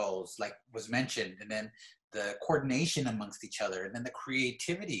 assigning the roles, like was mentioned, and then the coordination amongst each other, and then the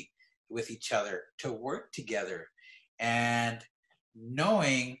creativity with each other to work together, and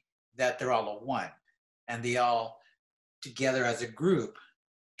knowing that they're all a one, and they all together as a group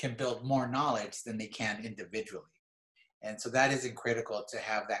can build more knowledge than they can individually. And so that isn't critical to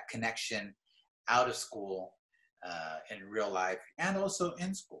have that connection out of school, in real life, and also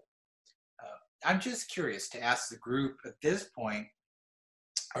in school. I'm just curious to ask the group at this point,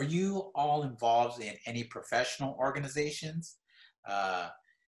 are you all involved in any professional organizations, uh,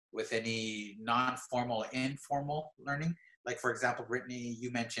 with any non-formal, informal learning? Like, for example, Brittany,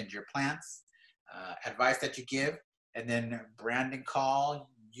 you mentioned your plants, advice that you give, and then Brandon Call,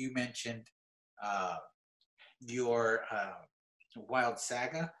 you mentioned uh, your Wild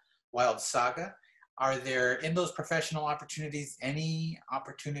Saga. Are there in those professional opportunities any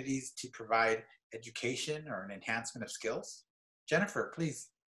opportunities to provide education or an enhancement of skills? Jennifer, please.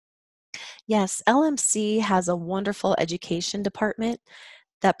 Yes, LMC has a wonderful education department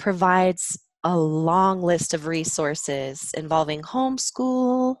that provides a long list of resources involving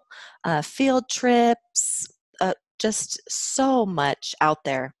homeschool, field trips, just so much out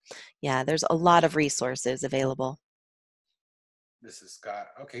there. Yeah, there's a lot of resources available. This is Scott.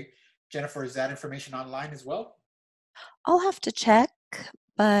 Okay. Jennifer, is that information online as well? I'll have to check,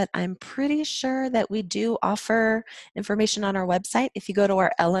 but I'm pretty sure that we do offer information on our website if you go to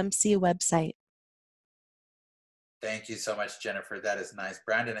our LMC website. Thank you so much, Jennifer. That is nice.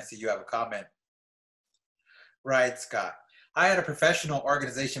 Brandon, I see you have a comment. Right, Scott. I had a professional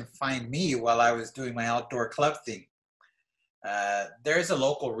organization find me while I was doing my outdoor club thing. There's a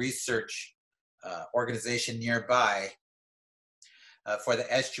local research organization nearby, for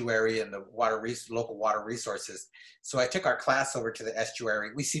the estuary and the local water resources. So I took our class over to the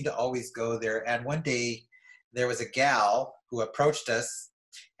estuary. We seem to always go there. And one day there was a gal who approached us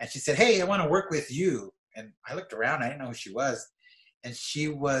and she said, "Hey, I want to work with you." And I looked around, I didn't know who she was. And she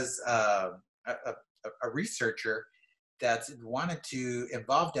was a researcher that wanted to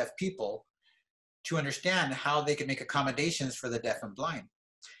involve deaf people to understand how they could make accommodations for the deaf and blind.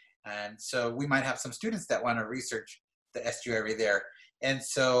 And so we might have some students that want to research the estuary there. And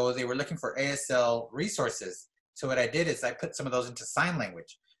so they were looking for ASL resources. So what I did is I put some of those into sign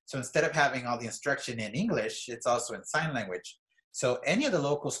language. So instead of having all the instruction in English, it's also in sign language. So any of the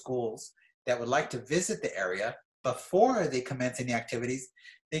local schools that would like to visit the area before they commence any activities,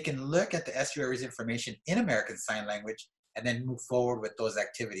 they can look at the estuary's information in American Sign Language and then move forward with those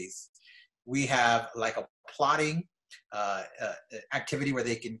activities. We have like a plotting activity where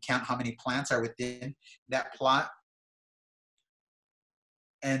they can count how many plants are within that plot.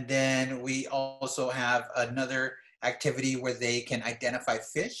 And then we also have another activity where they can identify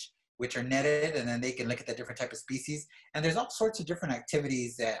fish, which are netted, and then they can look at the different type of species. And there's all sorts of different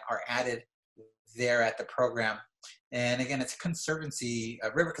activities that are added there at the program. And again, it's a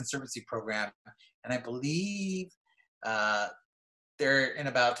river conservancy program. And I believe they're in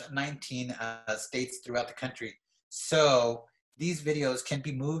about 19 states throughout the country. So these videos can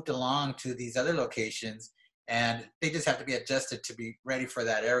be moved along to these other locations, and they just have to be adjusted to be ready for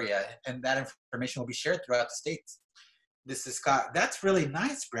that area. And that information will be shared throughout the states. This is Scott. That's really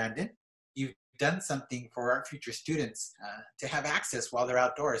nice, Brandon. You've done something for our future students to have access while they're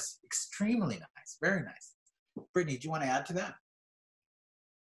outdoors. Extremely nice. Very nice. Brittany, do you want to add to that?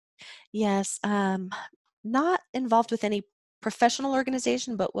 Yes, not involved with any professional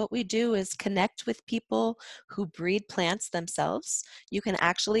organization, but what we do is connect with people who breed plants themselves. You can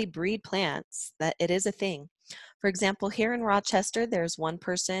actually breed plants, that it is a thing. For example, here in Rochester, there's one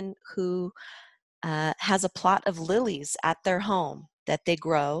person who has a plot of lilies at their home that they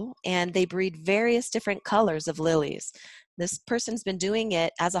grow, and they breed various different colors of lilies. This person's been doing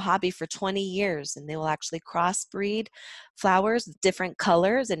it as a hobby for 20 years, and they will actually crossbreed flowers with different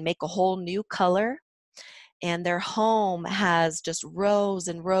colors and make a whole new color. And their home has just rows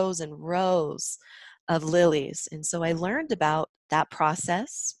and rows and rows of lilies. And so I learned about that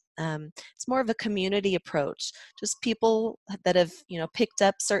process. It's more of a community approach, just people that have, picked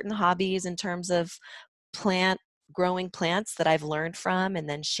up certain hobbies in terms of growing plants that I've learned from and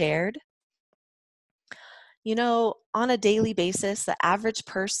then shared. On a daily basis, the average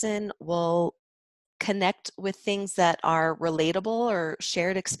person will connect with things that are relatable or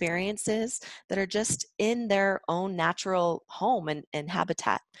shared experiences that are just in their own natural home and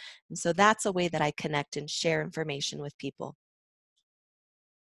habitat. And so that's a way that I connect and share information with people.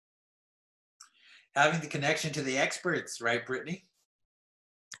 Having the connection to the experts, right, Brittany?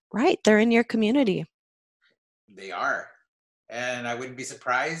 Right, they're in your community. They are. And I wouldn't be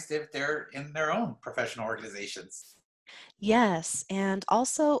surprised if they're in their own professional organizations. Yes, and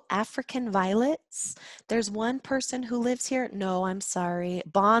also African violets. There's one person who lives here. No, I'm sorry.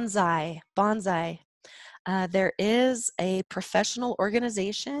 Bonsai. Bonsai. There is a professional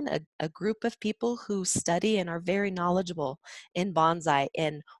organization, a group of people who study and are very knowledgeable in bonsai.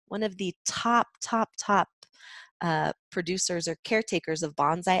 And one of the top producers or caretakers of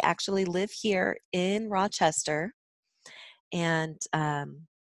bonsai actually live here in Rochester and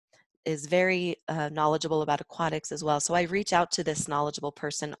is very knowledgeable about aquatics as well. So I reach out to this knowledgeable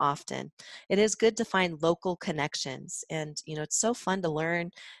person often. It is good to find local connections, and it's so fun to learn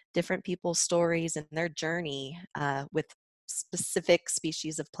different people's stories and their journey with specific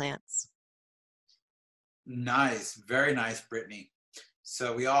species of plants. Nice, very nice, Brittany.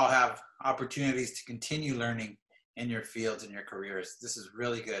 So we all have opportunities to continue learning in your fields and your careers. This is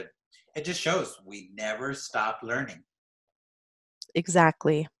really good. It just shows we never stop learning.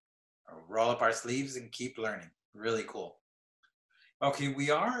 Exactly. Roll up our sleeves and keep learning. Really cool. Okay, we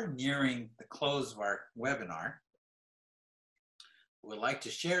are nearing the close of our webinar. We'd like to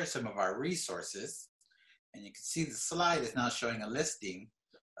share some of our resources. And you can see the slide is now showing a listing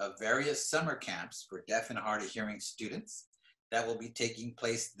of various summer camps for deaf and hard of hearing students that will be taking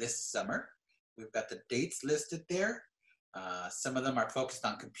place this summer. We've got the dates listed there. Some of them are focused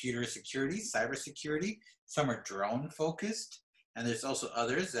on computer security, cybersecurity. Some are drone focused. And there's also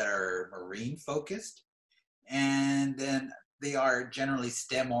others that are marine focused. And then they are generally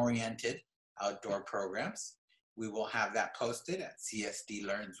STEM oriented outdoor programs. We will have that posted at CSD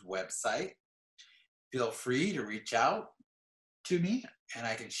Learn's website. Feel free to reach out to me and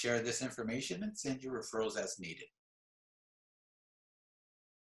I can share this information and send you referrals as needed.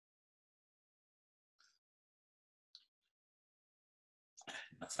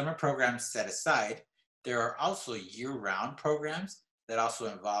 Now, summer programs set aside, there are also year-round programs that also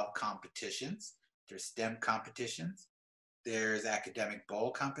involve competitions. There's STEM competitions, there's academic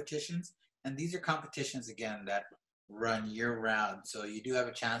bowl competitions, and these are competitions, again, that run year-round. So you do have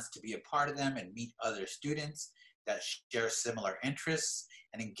a chance to be a part of them and meet other students that share similar interests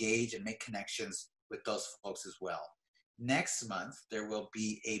and engage and make connections with those folks as well. Next month, there will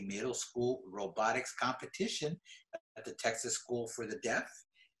be a middle school robotics competition at the Texas School for the Deaf.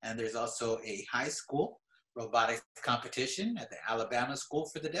 And there's also a high school robotics competition at the Alabama School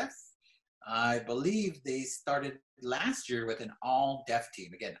for the Deaf. I believe they started last year with an all deaf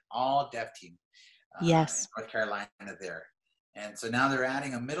team. Again, all deaf team in Yes. North Carolina there. And so now they're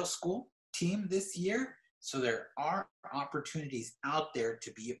adding a middle school team this year. So there are opportunities out there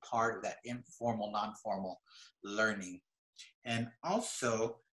to be a part of that informal, non-formal learning. And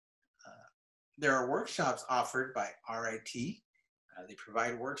also, there are workshops offered by RIT. They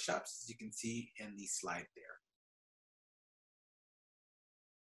provide workshops, as you can see in the slide there.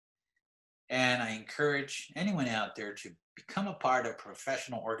 And I encourage anyone out there to become a part of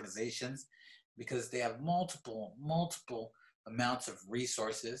professional organizations because they have multiple amounts of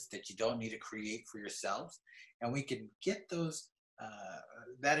resources that you don't need to create for yourselves. And we can get those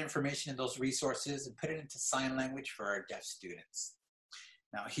that information and those resources and put it into sign language for our deaf students.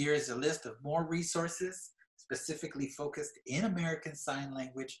 Now here's a list of more resources specifically focused in American Sign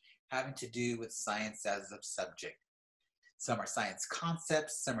Language having to do with science as a subject. Some are science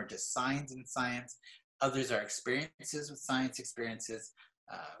concepts, some are just signs in science, others are experiences with science experiences,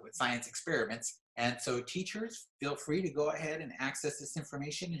 with science experiments. And so teachers, feel free to go ahead and access this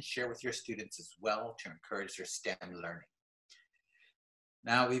information and share with your students as well to encourage their STEM learning.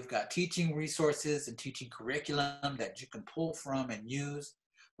 Now we've got teaching resources and teaching curriculum that you can pull from and use.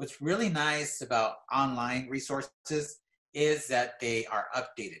 What's really nice about online resources is that they are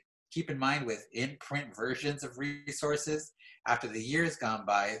updated. Keep in mind with in-print versions of resources, after the years gone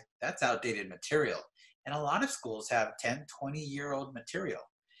by, that's outdated material. And a lot of schools have 10, 20-year-old material.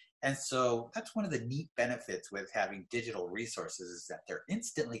 And so that's one of the neat benefits with having digital resources is that they're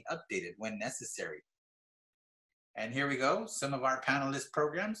instantly updated when necessary. And here we go, some of our panelist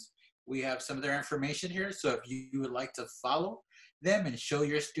programs. We have some of their information here. So if you would like to follow them and show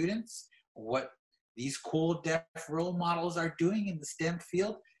your students what these cool deaf role models are doing in the STEM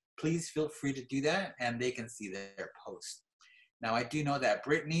field, please feel free to do that and they can see their posts. Now I do know that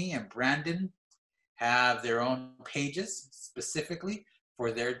Brittany and Brandon have their own pages specifically for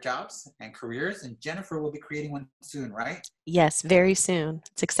their jobs and careers. And Jennifer will be creating one soon, right? Yes, very soon.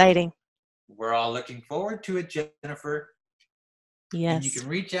 It's exciting. We're all looking forward to it, Jennifer. And you Yes. can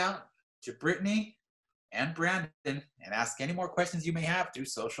reach out to Brittany and Brandon and ask any more questions you may have through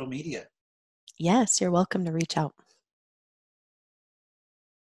social media. Yes, you're welcome to reach out.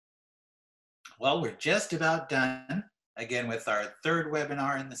 Well, we're just about done again with our third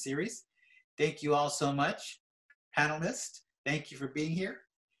webinar in the series. Thank you all so much, panelists. Thank you for being here.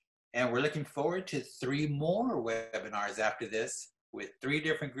 And we're looking forward to 3 more webinars after this with 3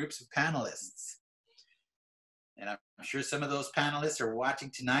 different groups of panelists. And I'm sure some of those panelists are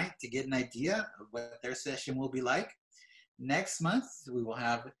watching tonight to get an idea of what their session will be like. Next month, we will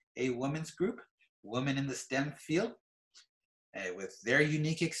have a women's group, Women in the STEM Field, with their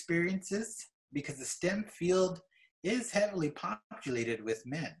unique experiences, because the STEM field is heavily populated with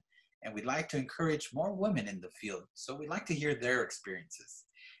men. And we'd like to encourage more women in the field. So we'd like to hear their experiences.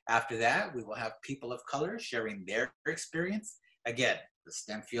 After that, we will have people of color sharing their experience. Again, the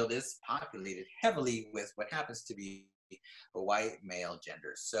STEM field is populated heavily with what happens to be a white male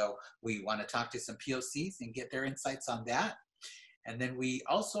gender. So we want to talk to some POCs and get their insights on that. And then we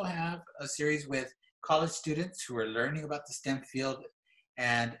also have a series with college students who are learning about the STEM field,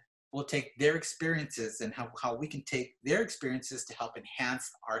 and we'll take their experiences and how we can take their experiences to help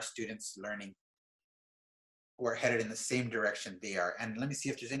enhance our students' learning who are headed in the same direction they are. And let me see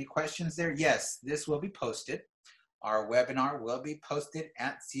if there's any questions there. Yes, this will be posted. Our webinar will be posted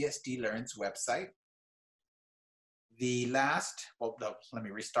at CSD Learn's website. The last, well, no, let me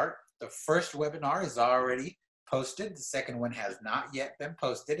restart. The first webinar is already posted. The second one has not yet been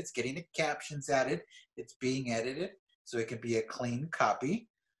posted. It's getting the captions added. It's being edited so it can be a clean copy.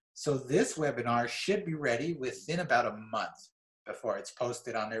 So this webinar should be ready within about a month before it's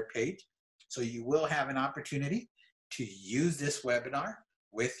posted on their page. So you will have an opportunity to use this webinar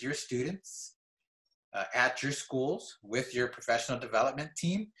with your students, at your schools, with your professional development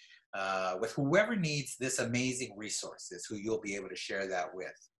team, with whoever needs this amazing resource is who you'll be able to share that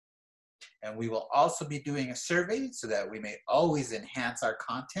with. And we will also be doing a survey so that we may always enhance our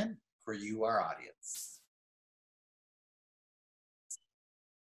content for you, our audience.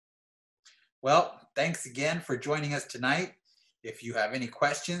 Well, thanks again for joining us tonight. If you have any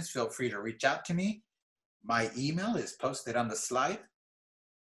questions, feel free to reach out to me. My email is posted on the slide.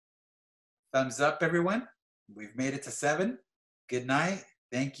 Thumbs up, everyone. We've made it to 7. Good night.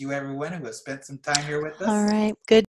 Thank you, everyone who has spent some time here with us. All right. Good